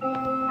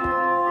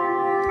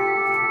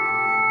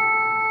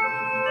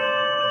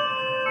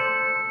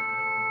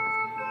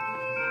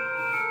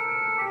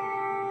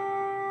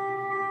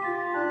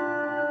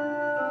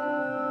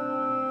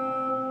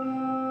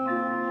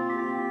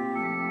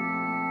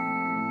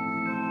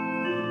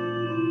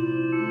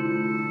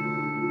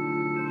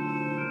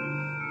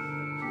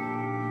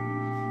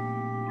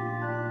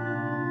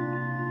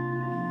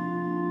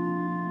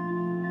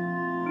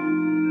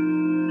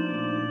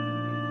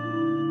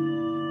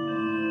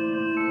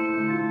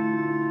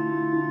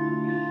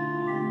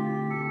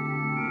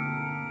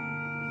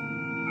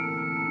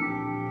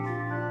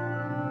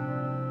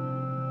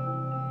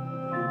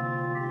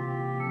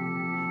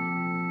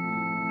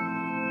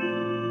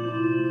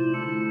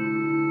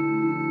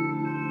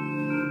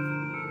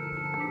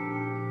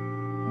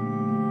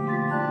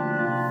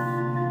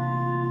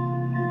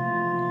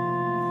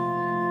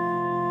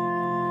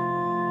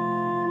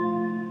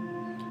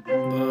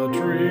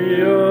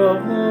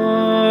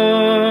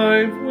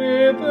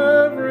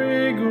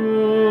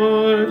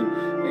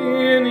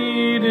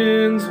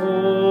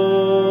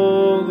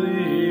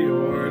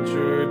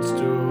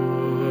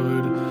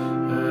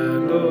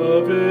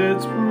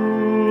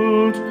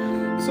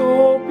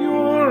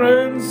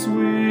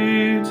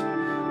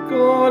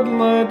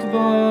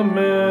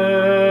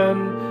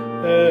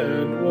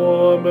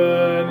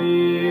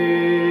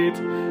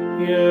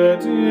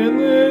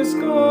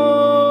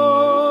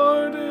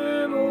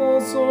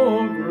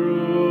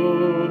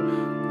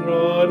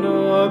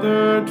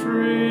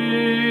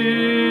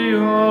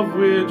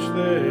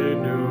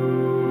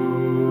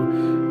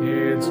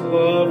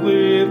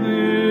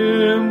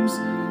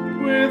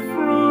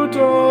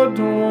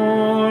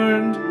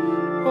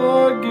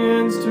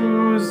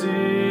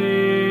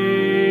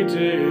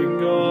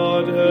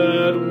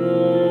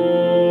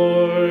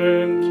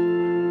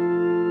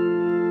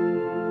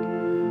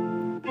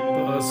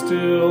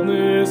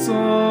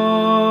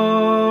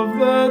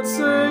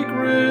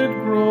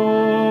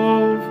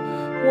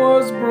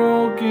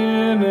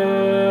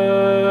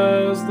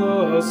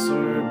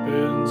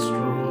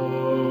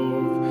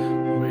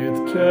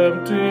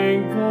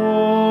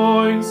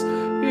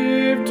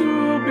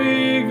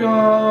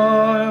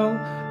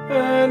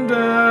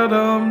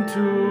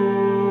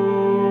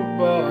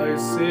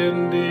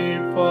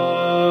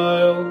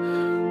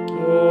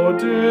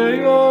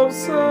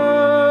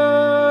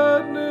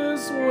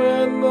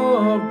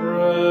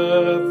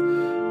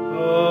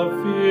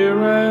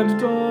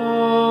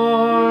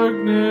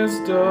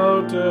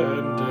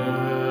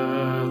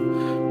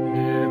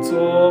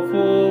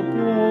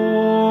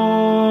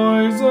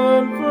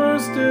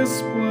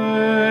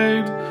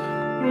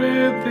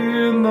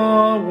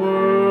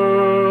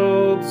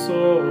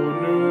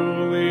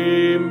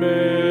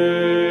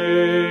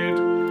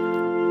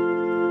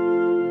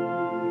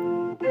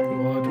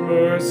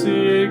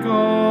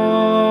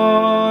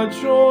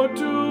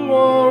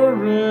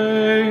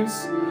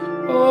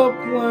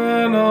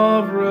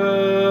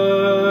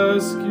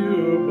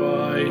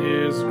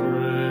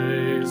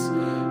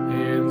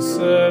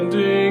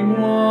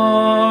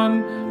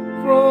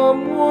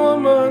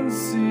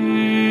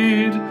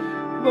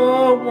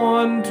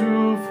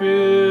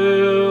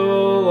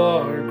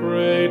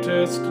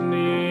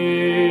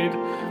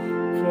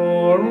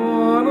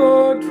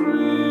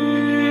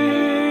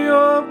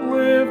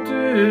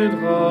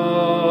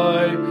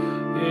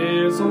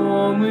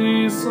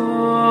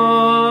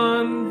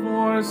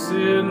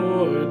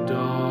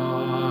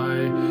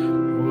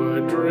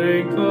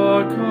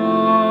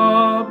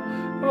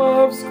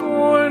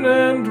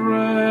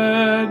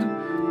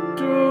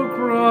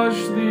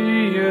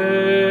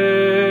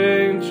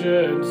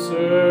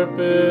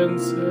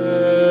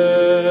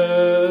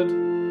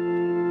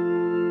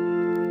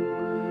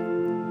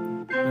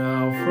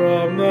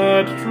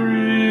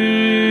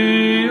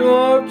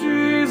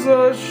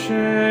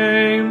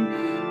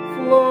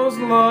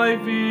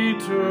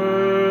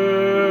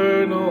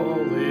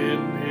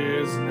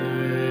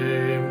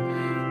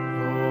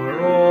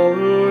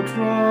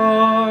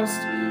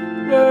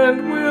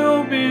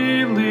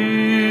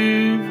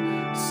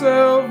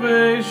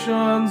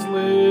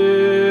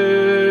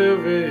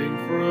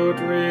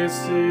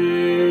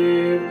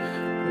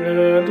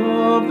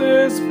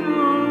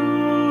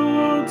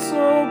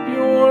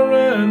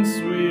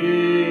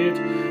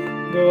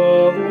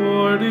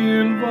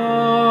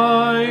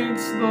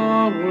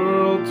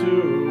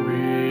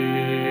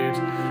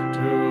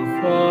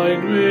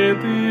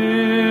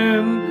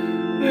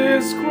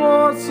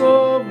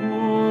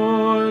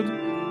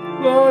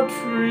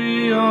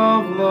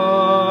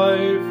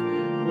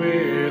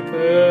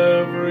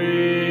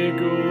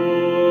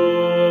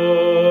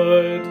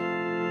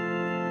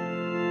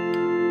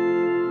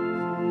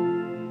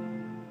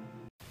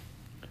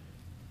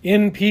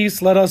 In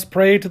peace let us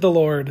pray to the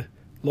Lord.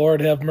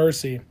 Lord, have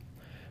mercy.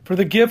 For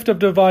the gift of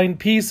divine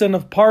peace and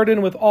of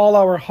pardon with all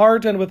our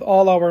heart and with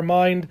all our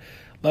mind,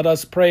 let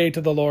us pray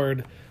to the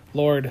Lord.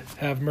 Lord,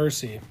 have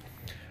mercy.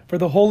 For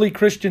the holy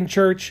Christian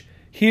Church,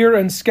 here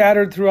and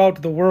scattered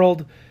throughout the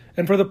world,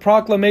 and for the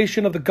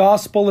proclamation of the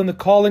gospel and the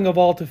calling of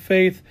all to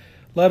faith,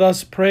 let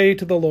us pray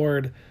to the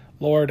Lord.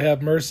 Lord,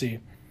 have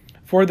mercy.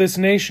 For this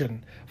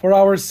nation, for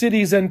our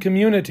cities and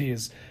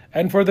communities,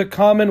 and for the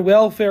common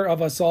welfare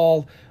of us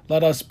all,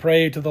 let us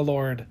pray to the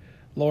Lord.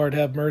 Lord,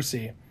 have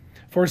mercy.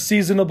 For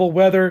seasonable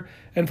weather,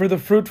 and for the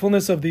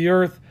fruitfulness of the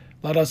earth,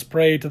 let us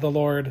pray to the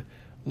Lord.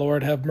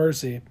 Lord, have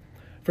mercy.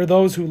 For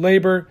those who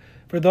labor,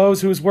 for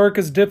those whose work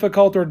is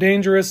difficult or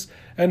dangerous,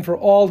 and for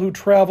all who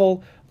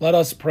travel, let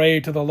us pray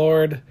to the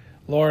Lord.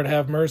 Lord,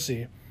 have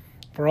mercy.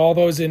 For all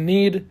those in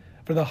need,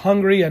 for the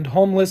hungry and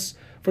homeless,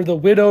 for the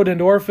widowed and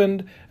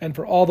orphaned, and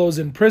for all those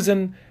in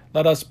prison,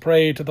 let us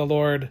pray to the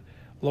Lord.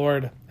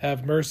 Lord,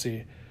 have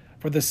mercy.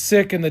 For the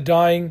sick and the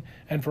dying,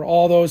 and for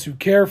all those who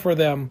care for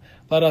them,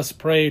 let us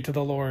pray to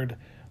the Lord.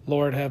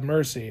 Lord, have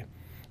mercy.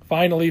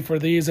 Finally, for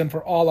these and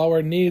for all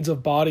our needs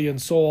of body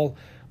and soul,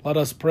 let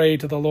us pray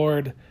to the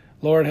Lord.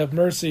 Lord, have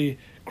mercy.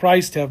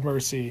 Christ, have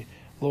mercy.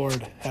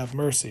 Lord, have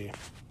mercy.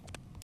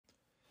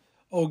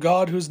 O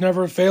God, whose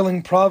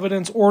never-failing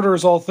providence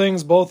orders all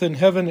things both in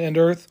heaven and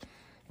earth,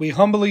 we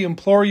humbly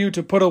implore you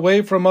to put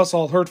away from us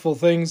all hurtful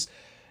things,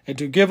 and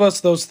to give us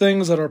those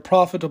things that are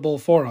profitable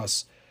for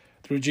us.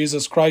 Through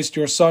Jesus Christ,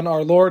 your Son,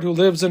 our Lord, who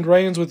lives and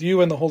reigns with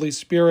you in the Holy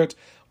Spirit,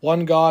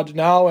 one God,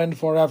 now and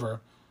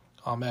forever.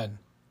 Amen.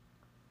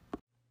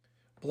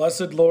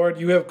 Blessed Lord,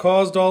 you have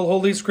caused all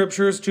holy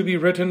scriptures to be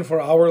written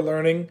for our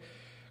learning.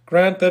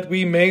 Grant that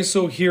we may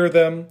so hear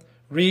them,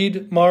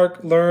 read,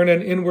 mark, learn,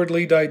 and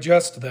inwardly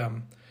digest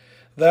them,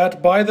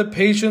 that by the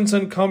patience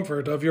and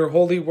comfort of your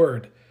holy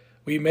word,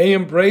 we may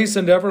embrace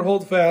and ever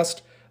hold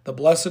fast the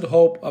blessed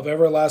hope of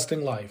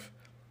everlasting life.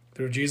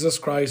 Through Jesus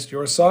Christ,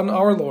 your Son,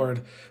 our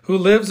Lord, who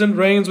lives and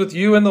reigns with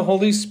you in the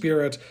Holy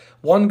Spirit,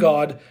 one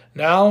God,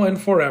 now and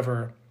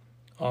forever.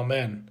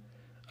 Amen.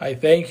 I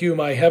thank you,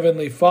 my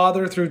heavenly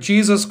Father, through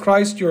Jesus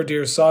Christ, your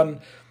dear Son,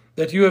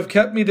 that you have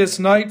kept me this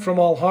night from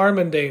all harm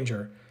and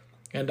danger.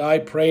 And I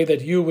pray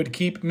that you would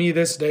keep me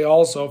this day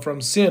also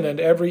from sin and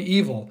every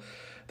evil,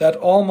 that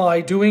all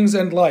my doings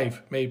and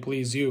life may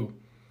please you.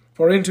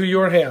 For into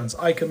your hands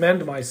I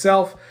commend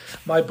myself,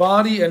 my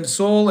body and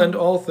soul and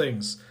all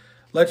things.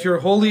 Let your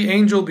holy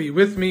angel be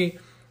with me,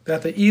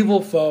 that the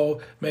evil foe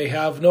may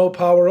have no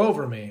power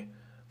over me.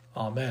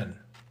 Amen.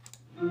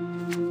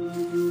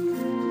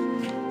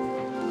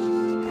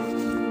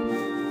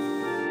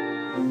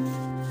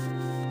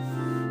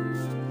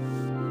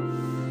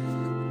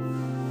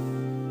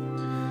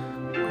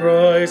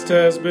 Christ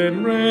has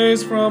been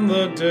raised from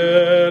the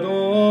dead.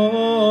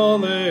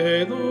 Alleluia,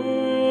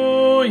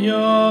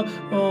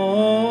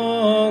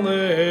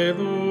 alleluia.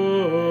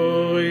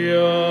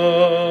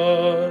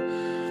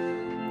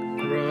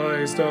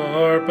 Christ,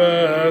 our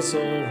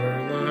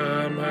Passover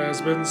Lamb,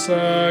 has been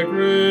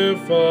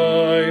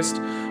sacrificed.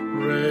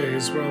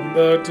 Raised from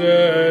the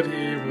dead,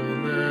 he will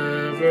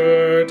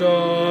never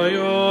die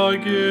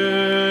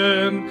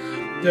again.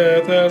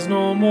 Death has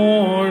no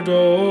more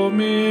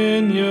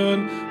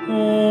dominion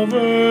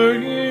over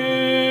him.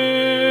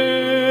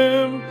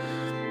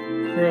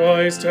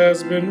 Christ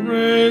has been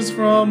raised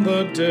from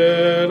the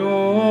dead.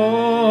 Alleluia,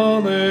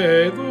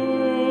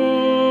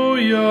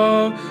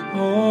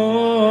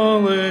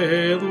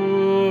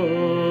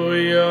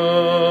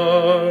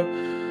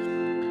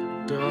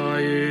 alleluia.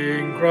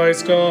 Dying,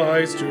 Christ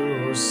dies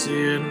to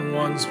sin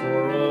once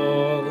for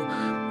all.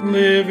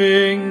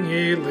 Living,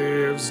 he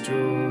lives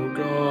to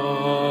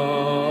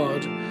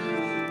God.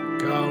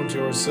 Count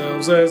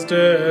yourselves as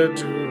dead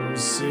to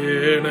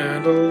sin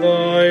and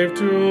alive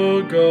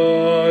to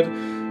God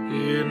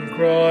in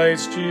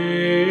Christ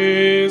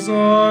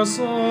Jesus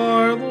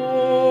our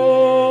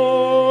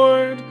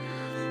Lord.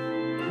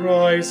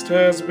 Christ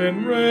has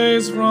been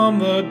raised from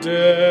the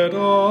dead.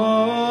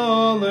 Alleluia,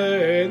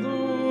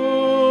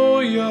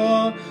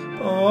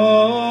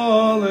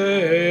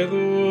 alleluia.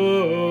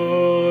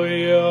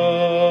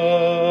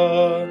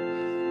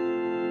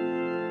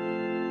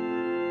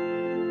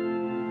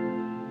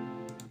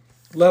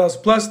 Let us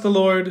bless the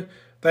Lord.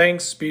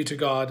 Thanks be to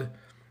God.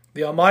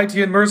 The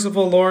Almighty and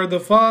merciful Lord, the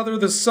Father,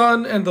 the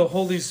Son, and the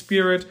Holy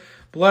Spirit,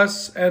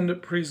 bless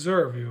and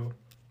preserve you.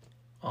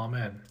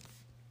 Amen.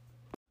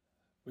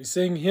 We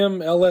sing hymn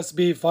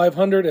LSB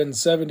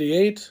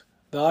 578,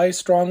 Thy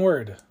Strong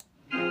Word.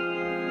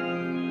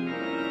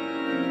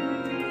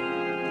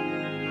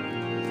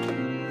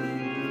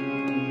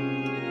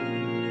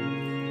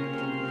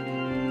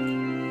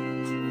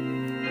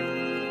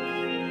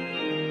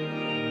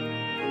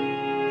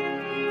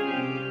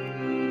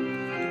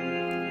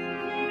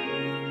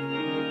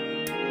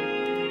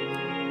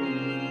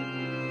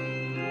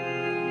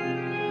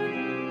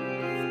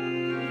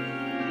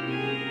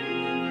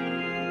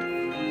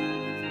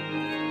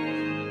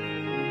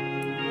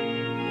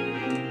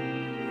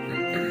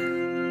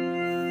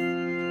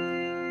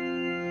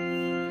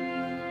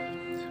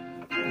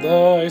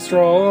 Thy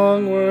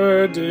strong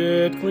word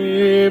did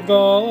cleave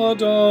the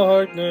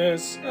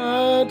darkness,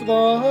 at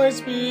thy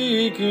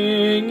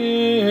speaking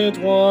it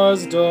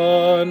was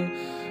done.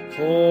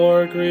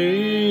 For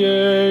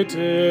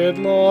created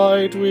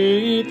light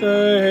we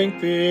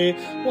thank thee,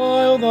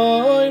 while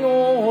thine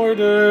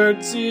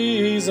ordered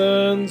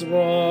seasons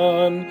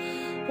run.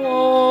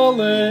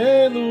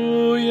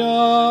 Alleluia,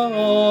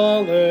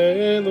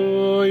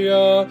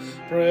 alleluia,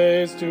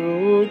 praise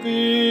to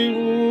thee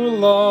who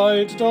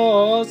light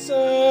doth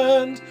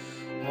send.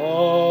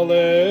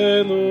 Alleluia,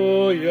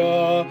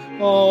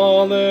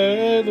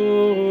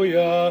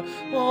 alleluia,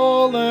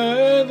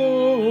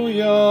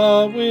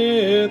 alleluia,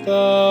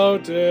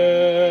 without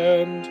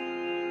end.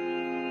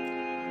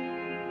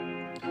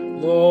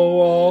 Lo,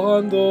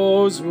 on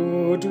those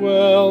who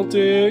dwelt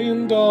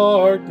in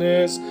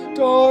darkness,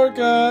 dark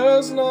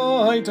as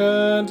night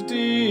and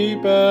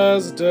deep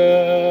as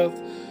death,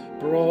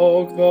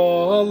 broke the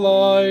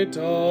light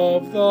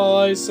of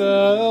thy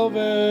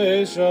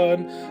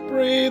salvation,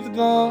 breathed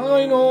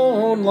thine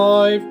own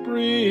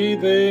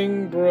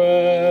life-breathing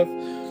breath.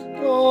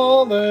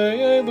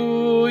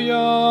 Alleluia,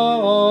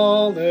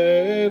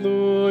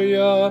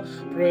 alleluia,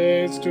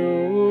 praise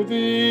to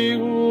thee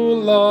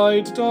who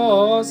light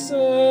doth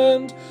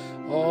send.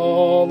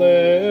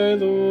 Alleluia,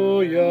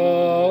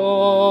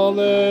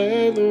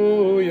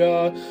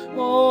 alleluia,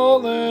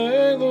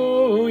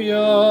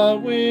 alleluia,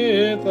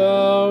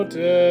 without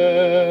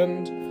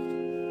end.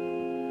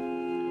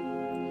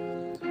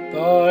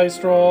 Thy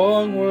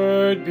strong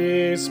word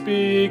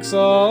bespeaks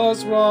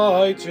us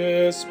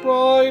righteous,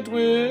 bright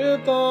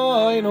with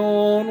thine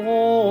own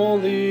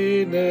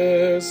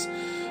holiness.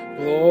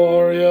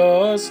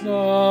 Glorious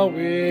now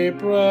we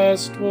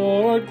press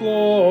toward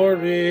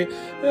glory,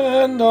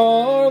 and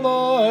our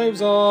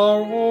lives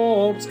our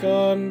hopes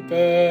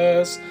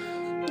confess.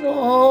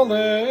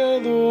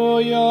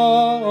 Alleluia,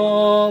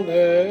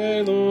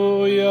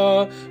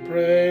 alleluia,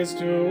 praise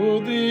to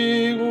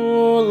thee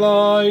who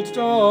light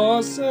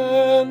doth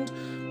send.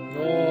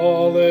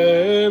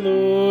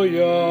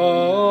 Alleluia,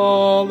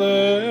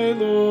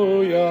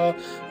 alleluia,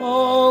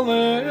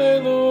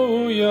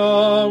 alleluia,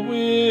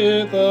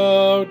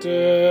 without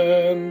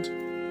end.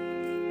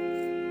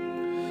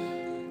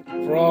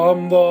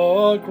 From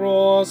the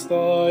cross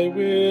thy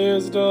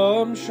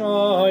wisdom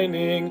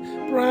shining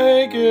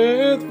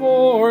breaketh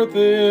forth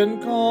in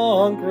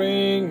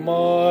conquering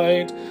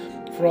might.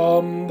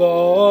 From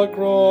the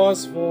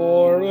cross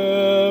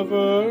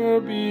forever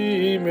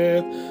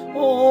beameth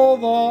all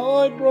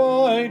thy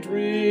bright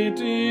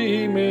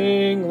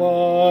redeeming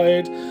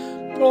light.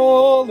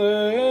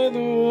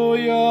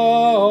 Alleluia,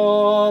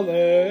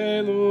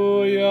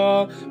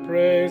 alleluia,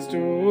 praise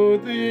to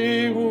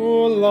thee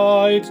who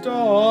light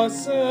doth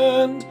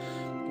send.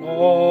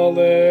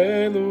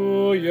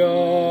 Alleluia,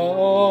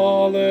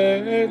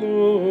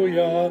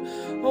 alleluia,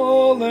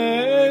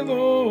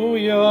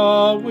 alleluia,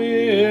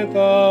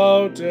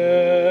 without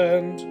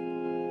end.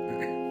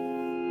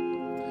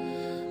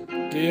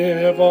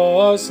 Give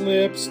us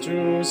lips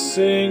to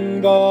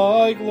sing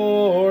thy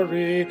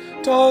glory,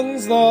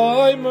 tongues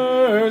thy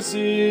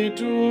mercy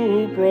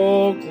to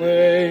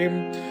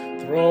proclaim,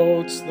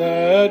 throats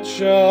that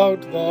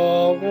shout the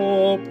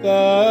hope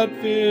that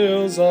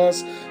fills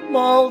us,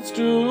 mouths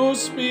to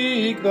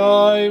speak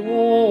thy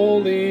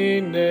holy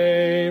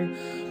name.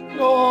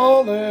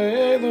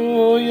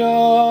 Alleluia,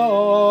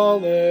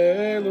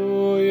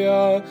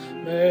 alleluia,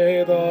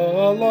 may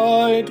the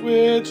light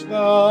which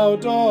thou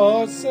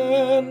dost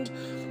send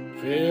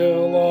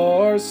fill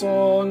our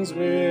songs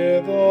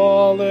with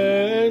alleluias,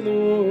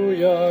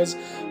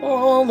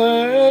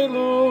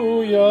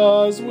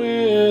 alleluias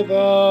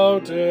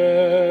without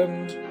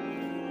end.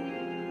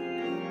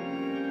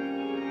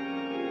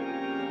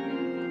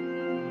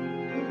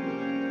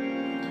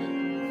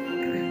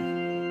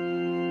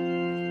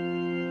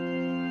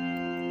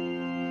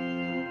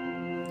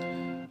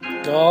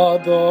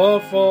 God the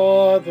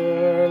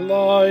Father,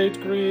 light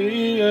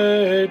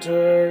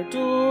creator,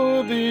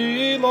 to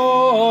thee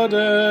laud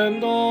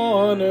and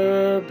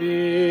honor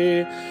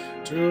be.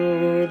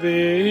 To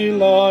thee,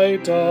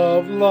 light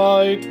of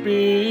light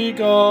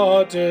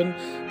begotten,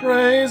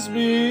 praise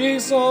be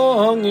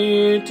sung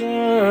eternally.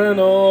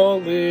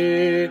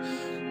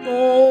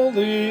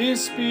 Holy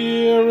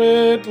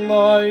Spirit,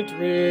 light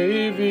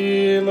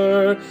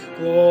revealer,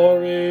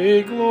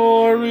 glory,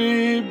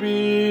 glory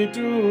be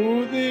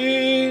to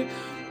thee.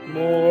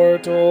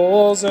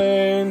 Mortals,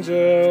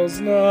 angels,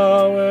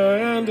 now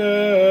and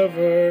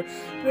ever,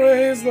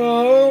 praise the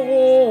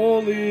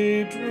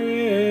Holy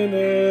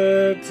Trinity.